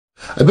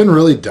I've been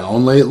really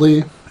down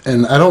lately,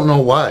 and I don't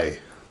know why.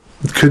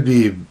 It could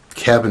be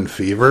cabin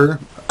fever.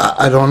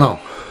 I don't know.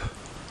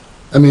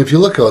 I mean, if you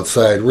look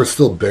outside, we're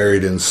still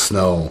buried in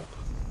snow.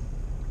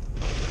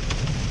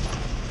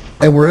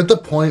 And we're at the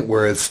point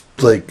where it's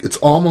like, it's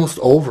almost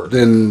over,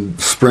 and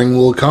spring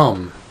will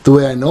come. The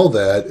way I know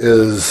that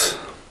is,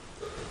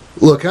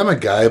 look, I'm a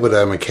guy, but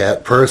I'm a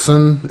cat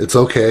person. It's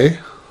okay.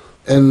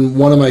 And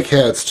one of my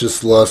cats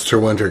just lost her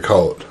winter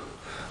coat.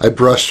 I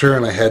brushed her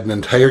and I had an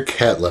entire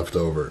cat left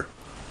over.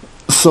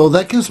 So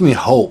that gives me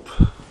hope.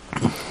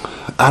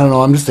 I don't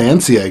know, I'm just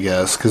antsy, I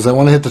guess, because I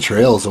want to hit the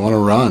trails, I want to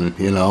run,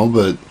 you know,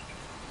 but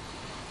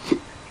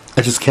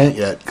I just can't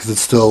yet because it's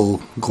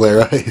still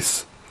glare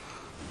ice.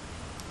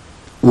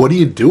 What do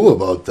you do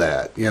about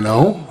that, you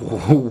know?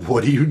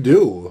 What do you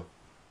do?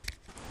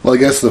 Well, I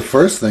guess the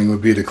first thing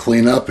would be to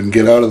clean up and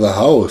get out of the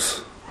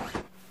house.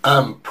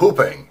 I'm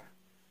pooping.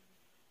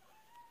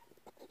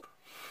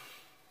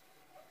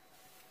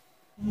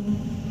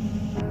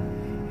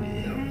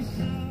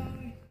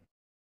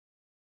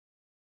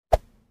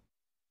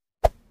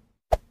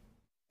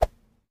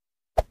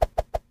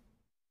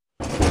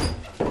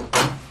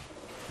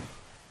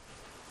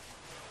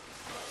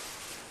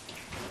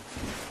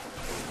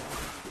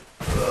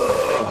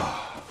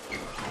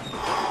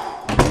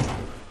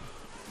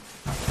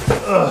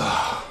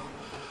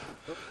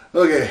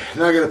 Okay,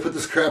 now I gotta put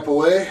this crap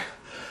away,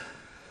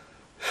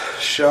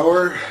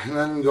 shower, and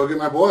then go get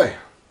my boy.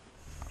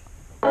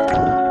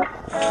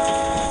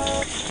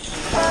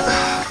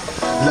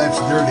 Life's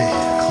dirty,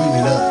 clean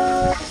it up.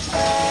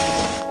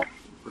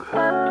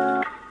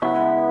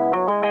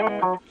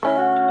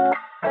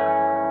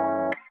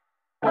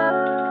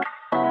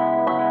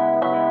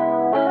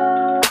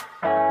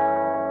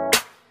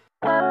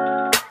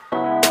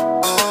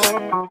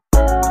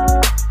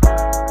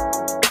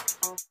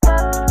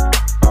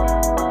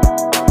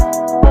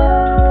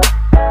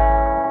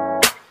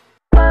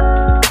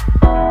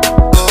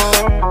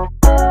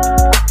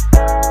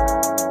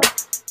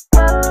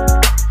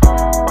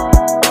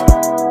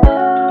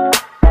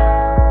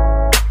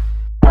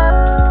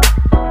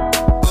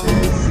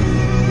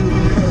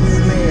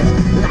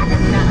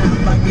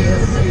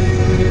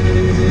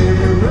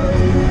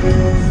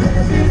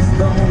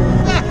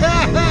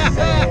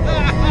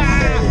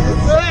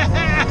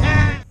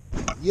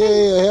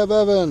 Yay, I have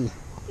Evan.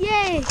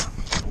 Yay.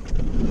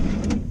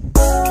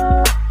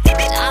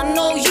 I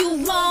know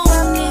you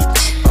want it.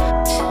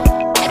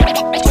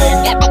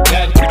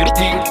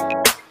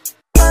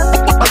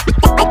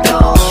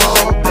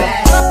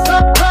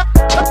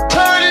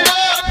 Turn it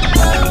up.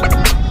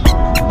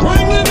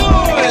 Bring the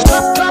noise.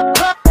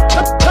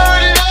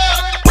 Turn it up.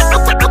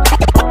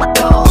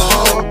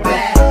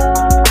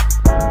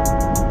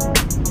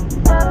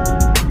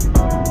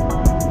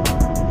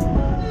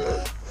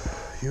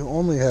 You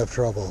only have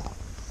trouble.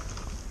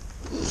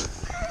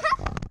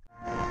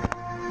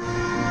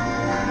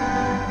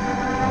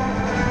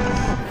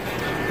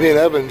 Me and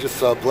Evan just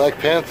saw Black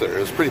Panther. It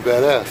was pretty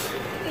badass.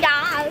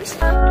 Yes.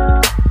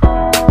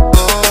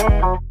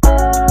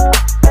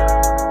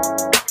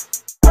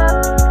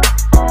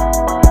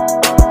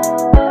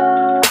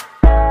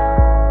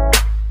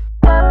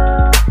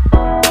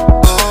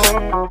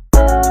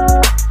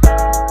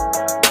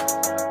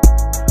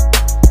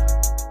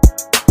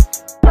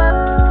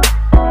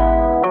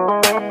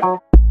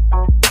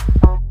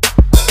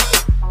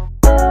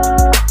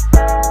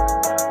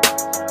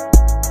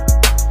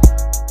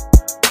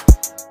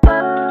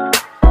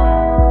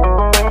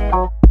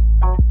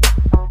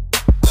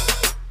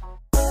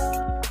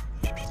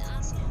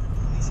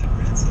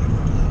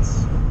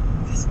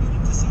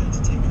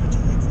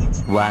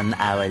 One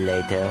hour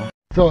later.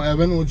 So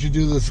Evan, what'd you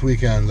do this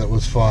weekend that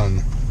was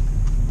fun?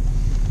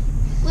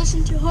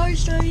 Listen to horror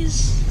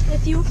stories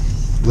with you.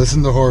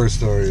 Listen to horror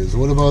stories.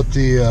 What about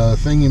the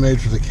thing you made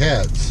for the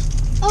cats?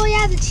 Oh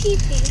yeah, the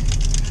teepee.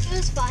 It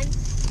was fun.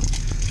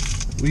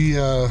 We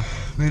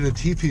made a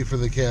teepee for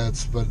the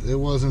cats, but it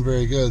wasn't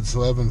very good,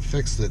 so Evan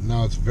fixed it.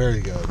 Now it's very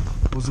good.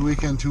 Was the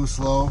weekend too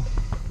slow?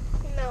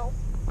 No.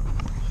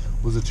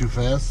 Was it too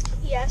fast?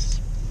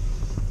 Yes.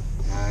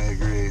 I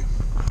agree.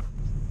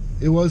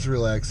 It was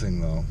relaxing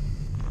though.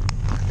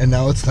 And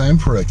now it's time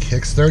for a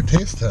Kickstart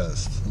taste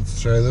test. Let's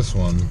try this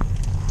one.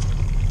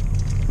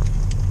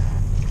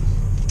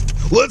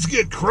 Let's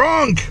get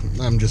crunk!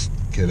 I'm just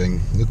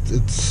kidding.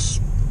 It's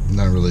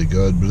not really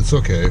good, but it's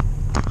okay.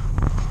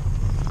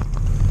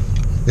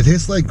 It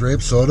tastes like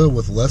grape soda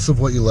with less of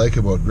what you like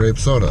about grape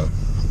soda.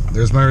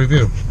 There's my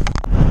review.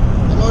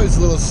 I'm always a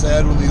little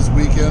sad when these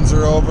weekends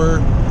are over.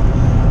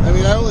 I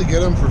mean, I only get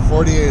them for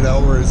 48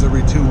 hours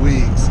every 2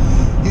 weeks.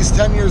 He's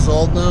 10 years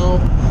old now.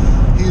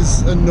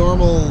 He's a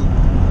normal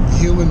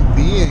human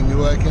being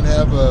who I can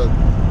have a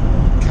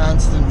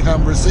constant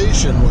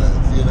conversation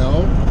with, you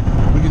know?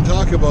 We can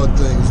talk about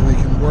things. We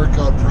can work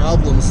out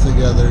problems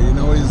together. You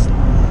know,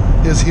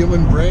 his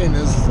human brain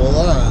is full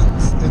on.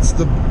 It's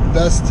the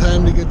best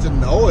time to get to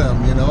know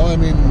him, you know? I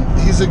mean,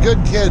 he's a good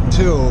kid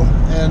too.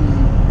 And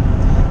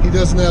He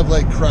doesn't have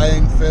like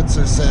crying fits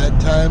or sad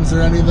times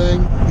or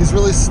anything. He's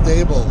really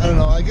stable. I don't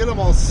know, I get him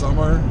all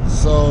summer,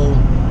 so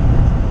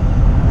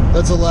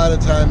that's a lot of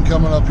time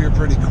coming up here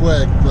pretty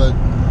quick, but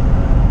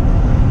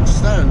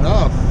it's not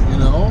enough, you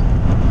know?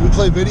 We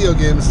play video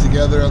games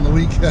together on the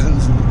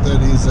weekends that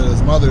he's at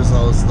his mother's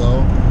house,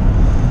 though.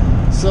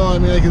 So, I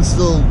mean, I can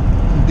still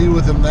be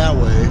with him that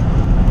way.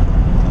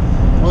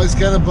 I'm always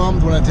kind of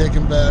bummed when I take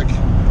him back.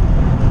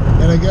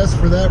 And I guess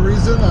for that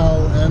reason,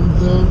 I'll end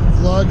the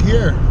vlog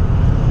here.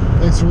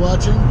 Thanks for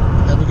watching.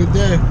 Have a good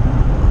day.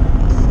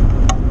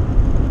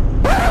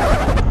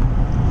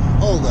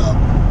 Hold up.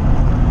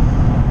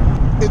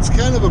 It's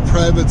kind of a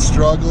private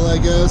struggle, I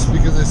guess,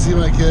 because I see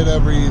my kid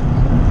every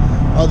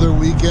other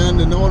weekend,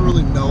 and no one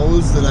really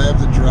knows that I have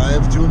to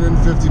drive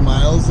 250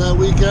 miles that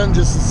weekend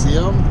just to see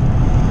him.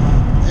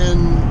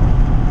 And,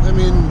 I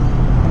mean,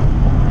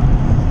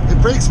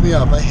 it breaks me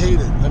up. I hate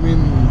it. I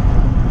mean,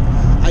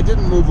 I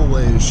didn't move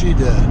away. She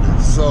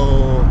did.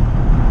 So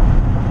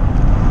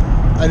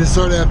I just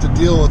sort of have to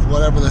deal with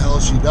whatever the hell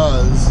she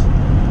does,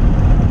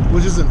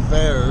 which isn't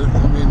fair.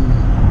 I mean,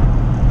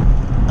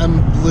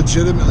 I'm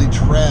legitimately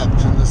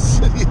trapped in the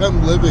city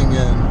I'm living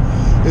in.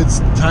 It's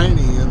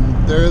tiny,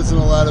 and there isn't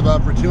a lot of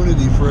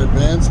opportunity for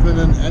advancement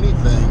in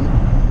anything.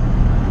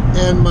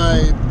 And in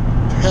my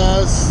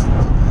past,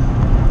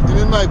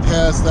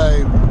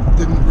 I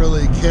didn't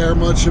really care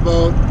much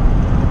about,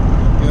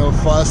 you know,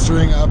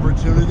 fostering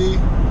opportunity.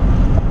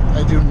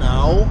 I do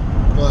now,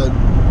 but,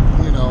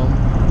 you know,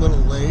 a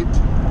little late.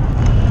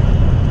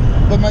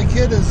 But my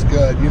kid is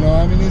good, you know,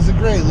 I mean, he's a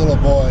great little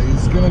boy.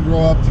 He's going to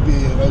grow up to be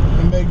a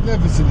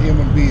magnificent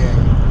human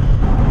being.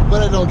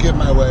 But I don't get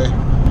my way.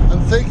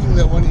 I'm thinking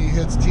that when he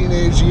hits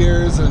teenage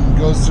years and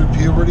goes through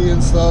puberty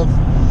and stuff,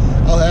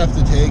 I'll have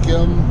to take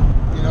him,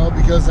 you know,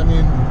 because, I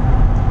mean,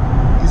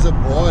 he's a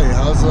boy.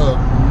 How's a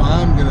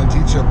mom going to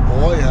teach a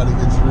boy how to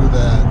get through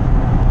that?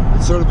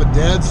 It's sort of a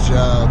dad's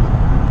job.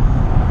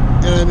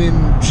 And, I mean,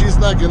 she's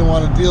not going to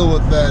want to deal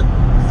with that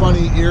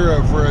funny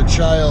era for a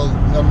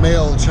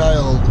male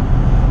child,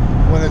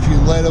 when if you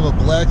light up a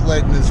black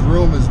light in his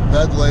room, his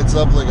bed lights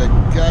up like a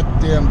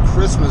goddamn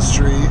Christmas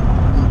tree.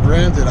 And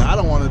granted, I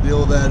don't want to deal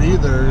with that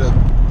either.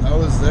 I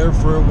was there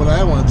for it when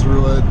I went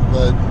through it,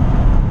 but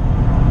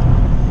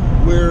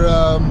we're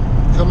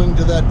coming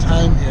to that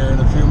time here in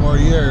a few more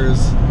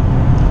years.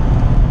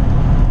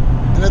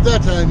 And at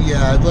that time,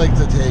 yeah, I'd like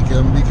to take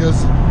him,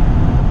 because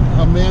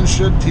a man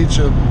should teach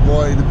a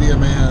boy to be a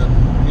man,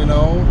 you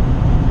know?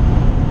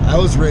 I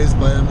was raised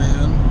by a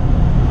man,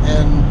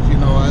 and, you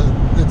know,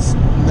 it's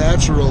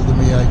natural to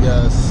me, I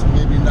guess.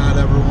 Maybe not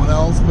everyone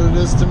else, but it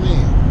is to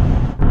me.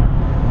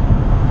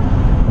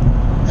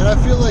 And I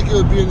feel like it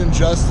would be an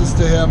injustice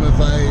to him if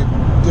I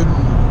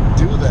didn't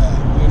do that,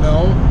 you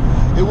know?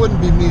 It wouldn't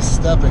be me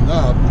stepping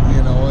up,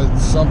 you know?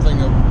 It's something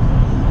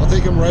I'll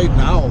take him right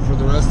now for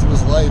the rest of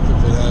his life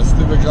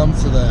if it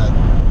comes to that.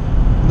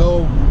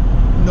 No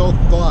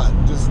thought,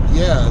 just,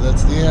 yeah,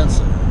 that's the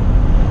answer.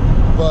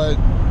 But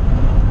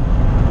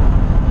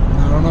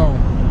I don't know.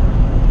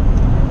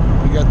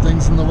 We got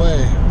things in the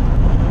way.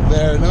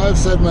 There, now I've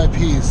said my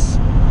piece.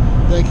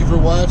 Thank you for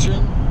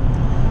watching.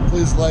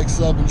 Please like,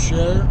 sub, and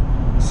share.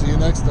 See you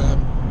next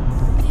time.